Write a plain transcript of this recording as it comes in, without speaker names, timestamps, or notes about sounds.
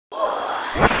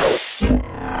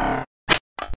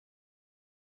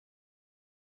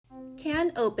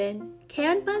CANopen,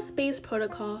 CANbus-based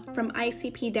protocol from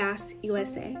ICP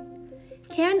USA.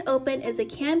 CANopen is a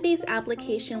CAN-based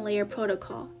application layer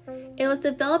protocol. It was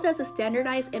developed as a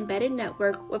standardized embedded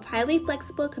network with highly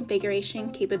flexible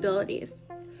configuration capabilities.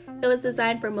 It was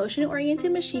designed for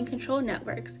motion-oriented machine control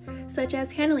networks, such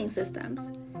as handling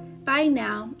systems. By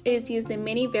now, it is used in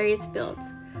many various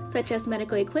fields, such as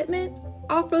medical equipment,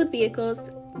 off-road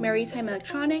vehicles, maritime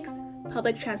electronics,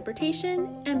 public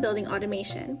transportation, and building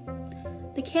automation.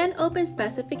 The CANopen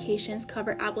specifications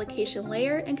cover application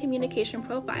layer and communication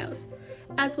profiles,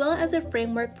 as well as a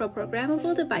framework for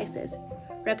programmable devices,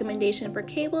 recommendation for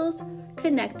cables,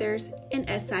 connectors, and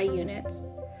SI units.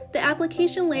 The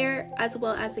application layer, as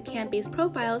well as the CAN-based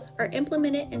profiles, are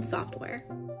implemented in software.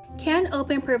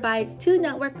 CANopen provides two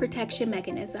network protection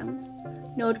mechanisms,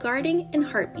 node guarding and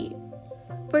heartbeat.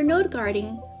 For node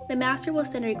guarding, the master will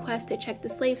send a request to check the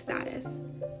slave status.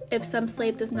 If some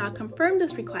slave does not confirm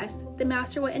this request, the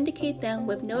master will indicate them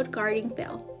with node guarding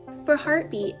fail. For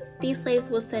heartbeat, these slaves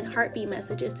will send heartbeat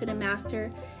messages to the master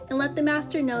and let the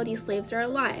master know these slaves are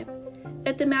alive.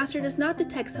 If the master does not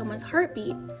detect someone's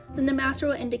heartbeat, then the master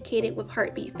will indicate it with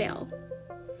heartbeat fail.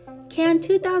 CAN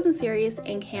 2000 series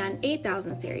and CAN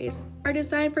 8000 series are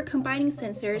designed for combining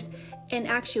sensors and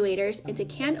actuators into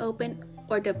CANopen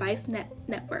or device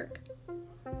network.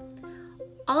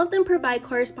 All of them provide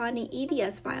corresponding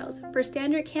EDS files for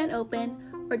standard CANopen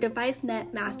or device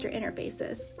net master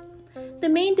interfaces. The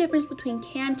main difference between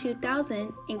CAN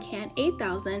 2000 and CAN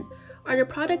 8000 are the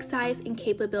product size and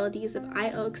capabilities of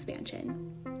I/O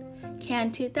expansion.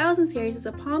 CAN 2000 series is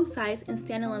a palm-sized and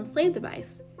standalone slave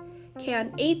device.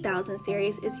 CAN 8000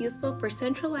 series is useful for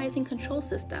centralizing control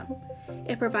system.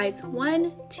 It provides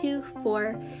 1, 2,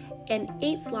 4, and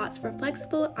 8 slots for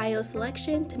flexible I/O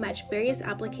selection to match various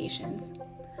applications.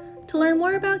 To learn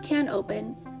more about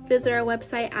CANopen, visit our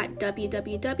website at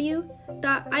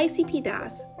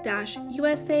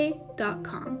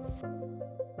www.icp-usa.com.